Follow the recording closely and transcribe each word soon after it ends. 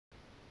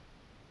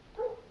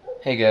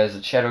Hey guys,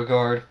 it's Shadow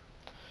Guard,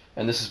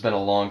 and this has been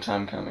a long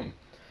time coming.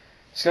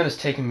 This gun has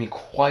taken me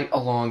quite a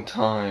long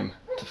time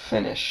to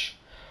finish.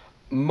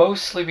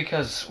 Mostly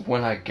because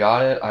when I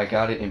got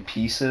it in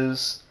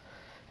pieces,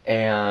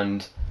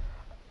 and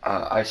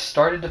I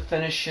started to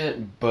finish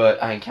it,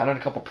 but I encountered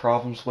a couple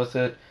problems with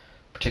it,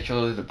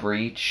 particularly the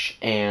breech,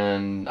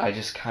 and I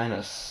just kind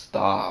of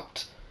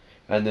stopped.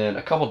 And then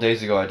a couple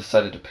days ago I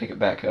decided to pick it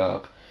back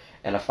up,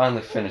 and I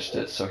finally finished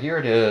it. So here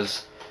it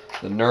is,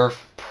 the Nerf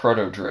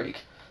Proto-Drake.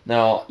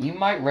 Now, you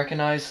might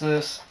recognize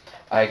this.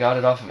 I got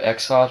it off of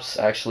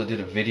Xops. I actually did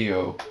a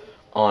video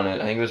on it.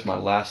 I think it was my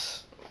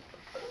last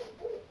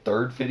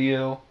third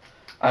video.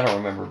 I don't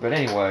remember, but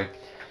anyway.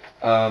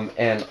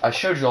 And I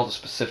showed you all the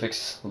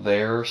specifics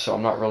there, so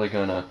I'm not really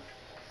gonna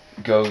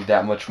go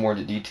that much more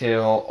into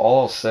detail.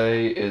 All I'll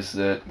say is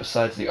that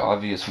besides the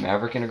obvious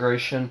Maverick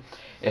integration,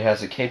 it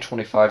has a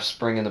K25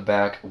 spring in the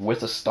back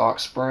with a stock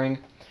spring,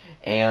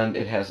 and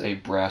it has a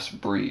brass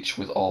breech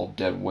with all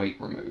dead weight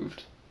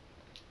removed.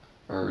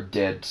 Or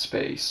dead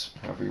space,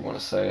 however you want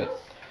to say it.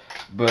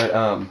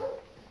 But,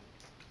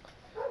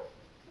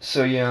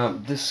 so yeah,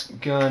 this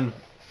gun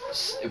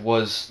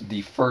was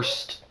the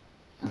first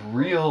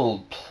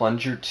real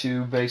plunger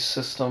tube based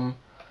system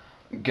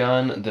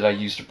gun that I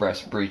used a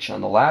brass breech on.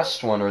 The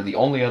last one, or the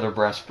only other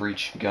brass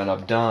breech gun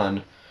I've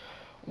done,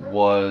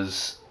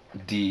 was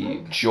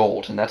the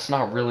Jolt, and that's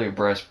not really a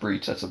brass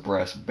breech, that's a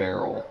brass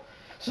barrel.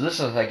 So this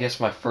is, I guess,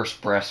 my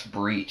first brass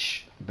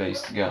breech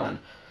based gun.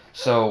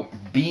 So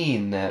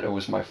being that it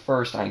was my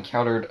first, I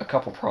encountered a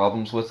couple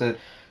problems with it,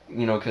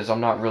 because I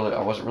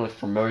wasn't really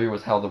familiar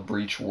with how the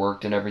breech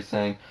worked and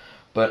everything.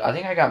 But I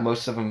think I got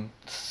most of them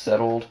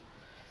settled.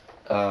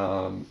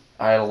 I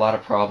had a lot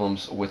of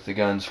problems with the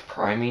gun's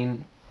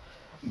priming,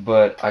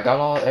 but I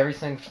got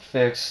everything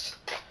fixed,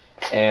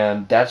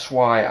 and that's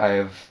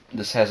why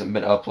this hasn't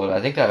been uploaded.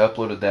 I think I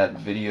uploaded that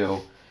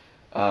video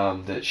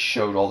that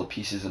showed all the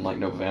pieces in like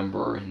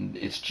November, and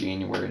it's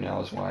January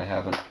now is why I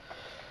haven't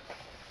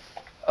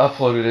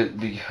uploaded it,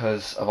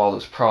 because of all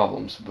those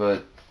problems.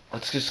 But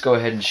let's just go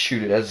ahead and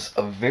shoot it. It has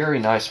a very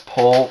nice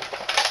pull.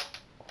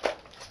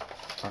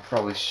 I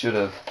probably should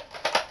have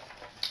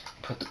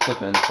put the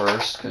clip in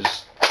first,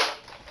 because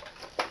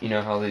you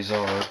know how these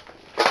are.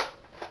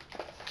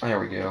 There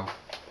we go.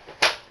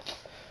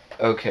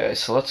 Okay,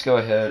 so let's go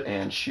ahead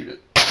and shoot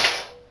it.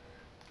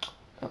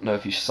 I don't know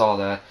if you saw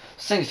that.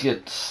 This thing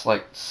gets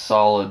like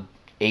solid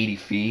 80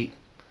 feet.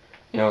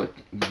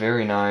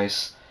 Very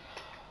nice.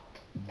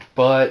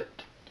 But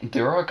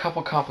there are a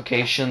couple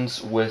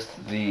complications with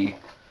the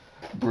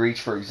breech.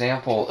 For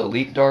example,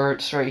 elite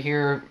darts right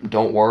here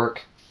don't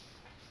work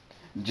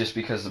just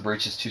because the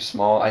breech is too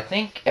small. I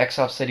think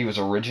Xoff said he was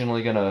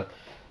originally going to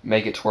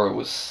make it to where it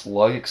was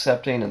slug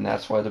accepting, and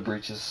that's why the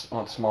breech is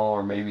not small,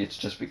 or maybe it's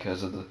just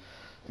because of the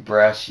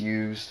brass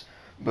used.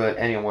 But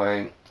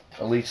anyway,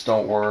 elites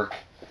don't work.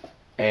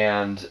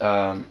 And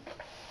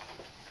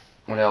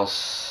what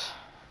else?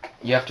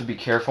 You have to be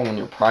careful when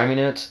you're priming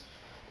it,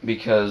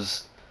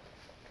 because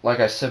like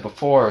I said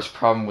before, there's a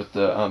problem with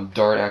the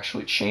dart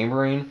actually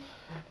chambering,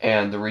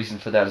 and the reason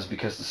for that is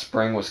because the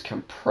spring was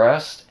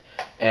compressed.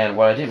 And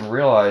what I didn't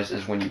realize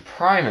is when you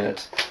prime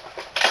it,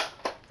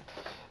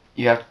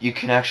 you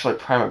can actually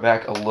prime it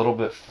back a little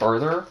bit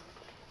further,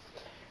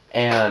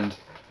 and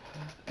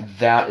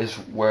that is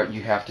what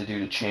you have to do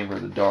to chamber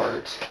the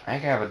dart. I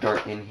think I have a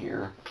dart in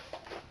here.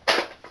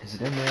 Is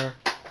it in there?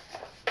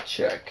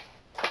 Check.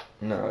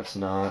 No, it's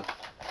not.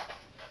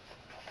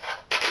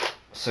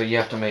 So you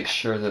have to make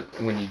sure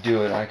that when you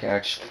do it, I can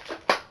actually...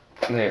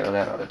 There,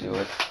 that ought to do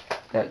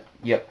it.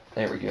 Yep,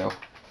 there we go.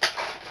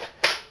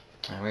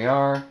 There we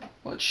are.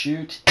 Let's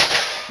shoot.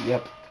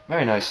 Yep,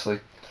 very nicely.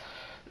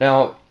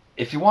 Now,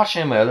 if you watch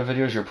any of my other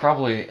videos, you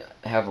probably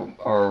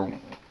are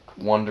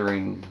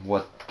wondering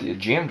what the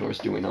jam door is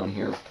doing on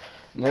here.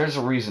 And there's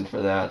a reason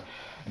for that.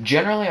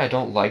 Generally, I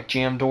don't like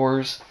jam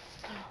doors,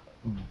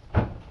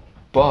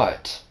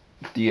 but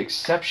the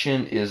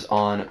exception is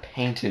on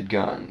painted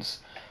guns.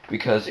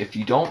 Because if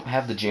you don't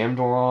have the jam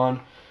door on,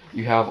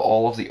 you have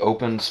all of the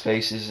open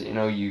spaces,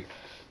 you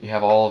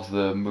have all of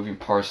the moving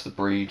parts, the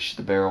breech,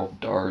 the barrel,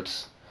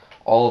 darts,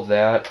 all of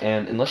that,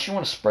 and unless you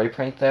want to spray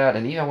paint that,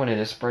 and even when it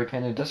is spray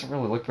painted, it doesn't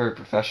really look very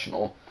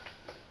professional.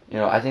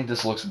 I think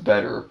this looks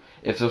better.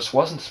 If this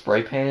wasn't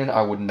spray painted,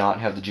 I would not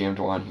have the jam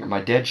door on here.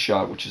 My dead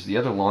shot, which is the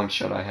other long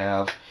shot I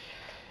have,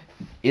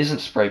 isn't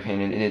spray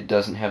painted, and it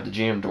doesn't have the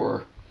jam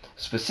door.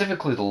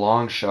 Specifically the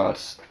long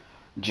shots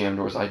jam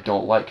doors I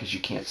don't like because you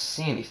can't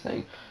see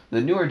anything. The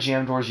newer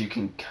jam doors you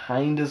can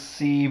kind of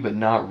see, but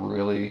not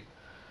really.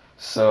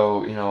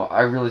 So,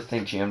 I really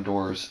think jam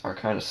doors are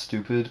kind of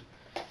stupid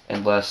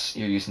unless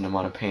you're using them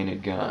on a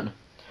painted gun.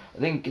 I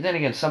think, then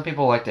again, some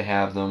people like to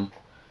have them,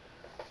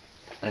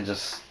 and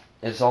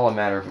it's all a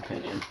matter of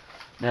opinion.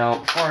 Now,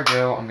 before I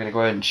go, I'm going to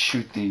go ahead and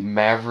shoot the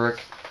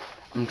Maverick.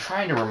 I'm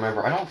trying to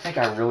remember. I don't think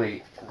I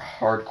really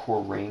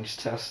hardcore range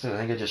tested. I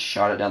think I just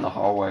shot it down the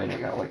hallway and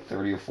it got like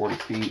 30 or 40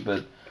 feet,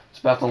 but it's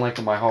about the length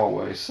of my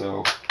hallway,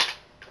 so,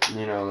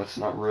 that's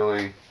not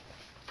really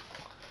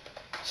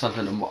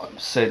something to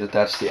say that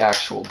that's the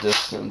actual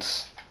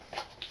distance.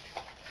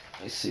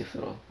 Let me see if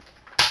it'll...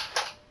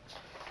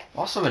 I've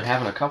also been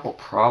having a couple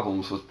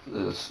problems with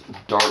this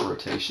dart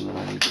rotation that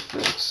I need to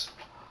fix.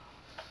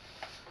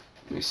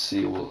 Let me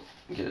see, we'll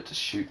get it to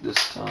shoot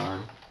this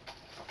time.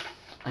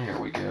 There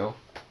we go.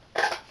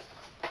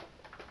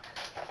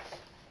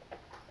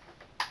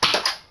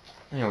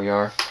 There we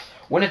are.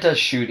 When it does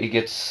shoot, it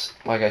gets,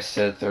 like I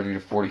said, 30 to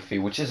 40 feet,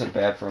 which isn't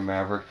bad for a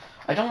Maverick.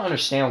 I don't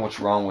understand what's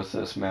wrong with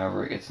this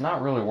Maverick. It's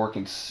not really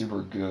working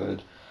super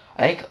good.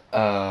 I think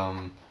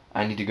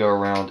I need to go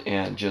around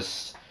and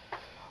just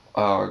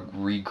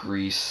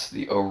re-grease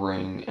the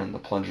O-ring and the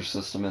plunger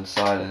system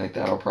inside. I think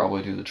that'll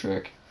probably do the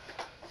trick.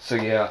 So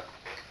yeah,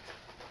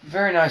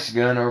 very nice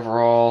gun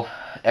overall.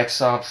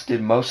 Xops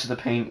did most of the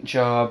paint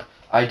job.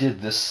 I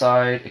did this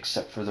side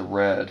except for the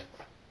red.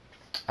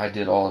 I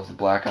did all of the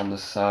black on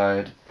this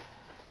side.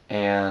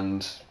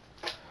 And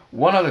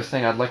one other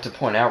thing I'd like to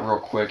point out real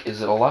quick is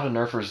that a lot of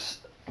Nerfers,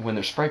 when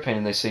they're spray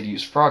painting, they say to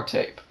use frog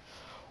tape.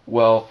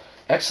 Well,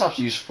 Xops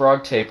use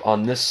frog tape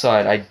on this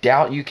side. I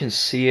doubt you can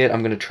see it. I'm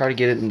going to try to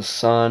get it in the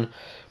sun.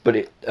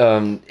 But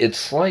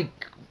it's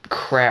like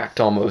cracked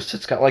almost.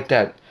 It's got like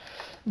that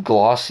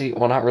glossy,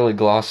 well, not really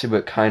glossy,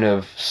 but kind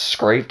of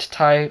scraped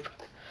type,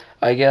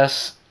 I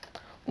guess,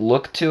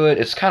 look to it.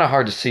 It's kind of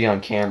hard to see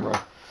on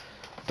camera.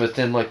 But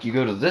then, like, you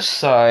go to this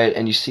side,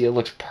 and you see it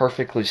looks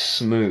perfectly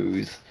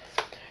smooth.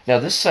 Now,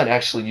 this side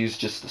actually used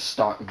just the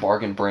stock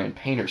bargain brand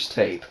painter's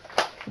tape.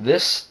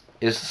 This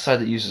is the side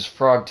that uses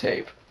frog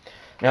tape.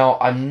 Now,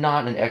 I'm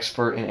not an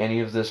expert in any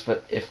of this,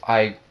 but if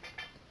I'm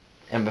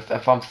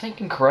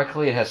thinking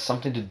correctly, it has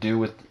something to do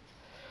with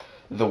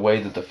the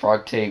way that the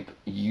frog tape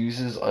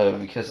uses,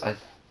 because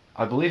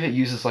I believe it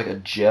uses like a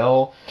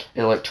gel.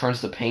 It like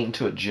turns the paint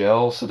into a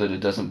gel so that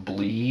it doesn't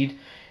bleed.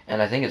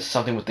 And I think it's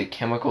something with the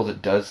chemical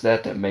that does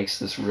that makes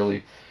this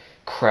really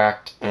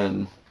cracked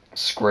and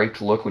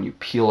scraped look when you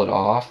peel it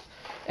off.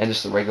 And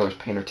just the regular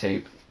painter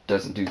tape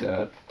doesn't do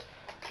that.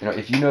 You know,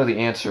 if you know the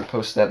answer,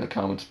 post that in the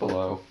comments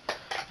below.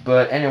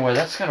 But anyway,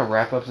 that's going to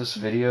wrap up this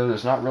video.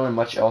 There's not really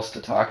much else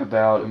to talk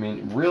about. I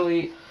mean,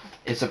 really,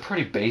 it's a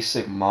pretty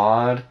basic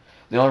mod.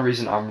 The only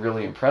reason I'm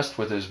really impressed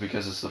with it is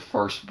because it's the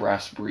first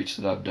brass breech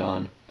that I've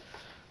done.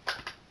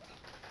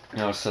 You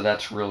know, so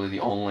that's really the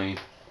only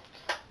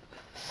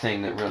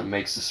thing that really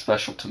makes it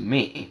special to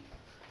me.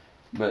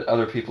 But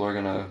other people are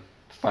gonna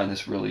find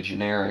this really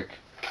generic.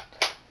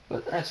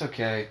 But that's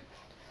okay.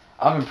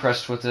 I'm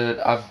impressed with it.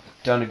 I've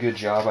done a good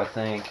job, I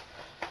think.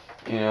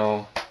 You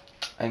know,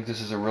 I think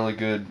this is a really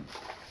good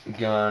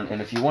gun.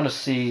 And if you want to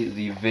see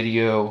the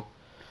video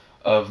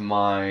of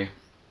my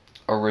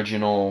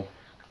original...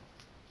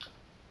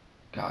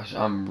 Gosh,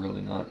 I'm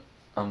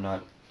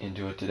not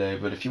into it today.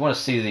 But if you want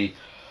to see the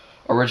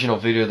original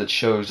video that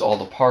shows all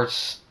the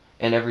parts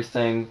and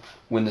everything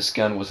when this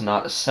gun was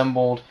not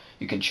assembled,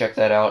 you can check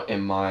that out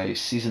in my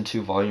Season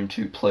 2 Volume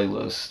 2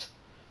 playlist.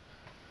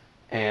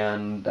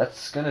 And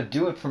that's gonna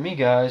do it for me,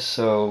 guys.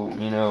 So,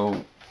 you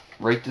know,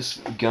 rate this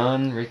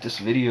gun, rate this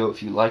video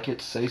if you like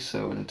it, say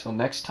so. And until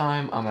next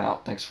time, I'm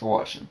out. Thanks for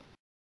watching.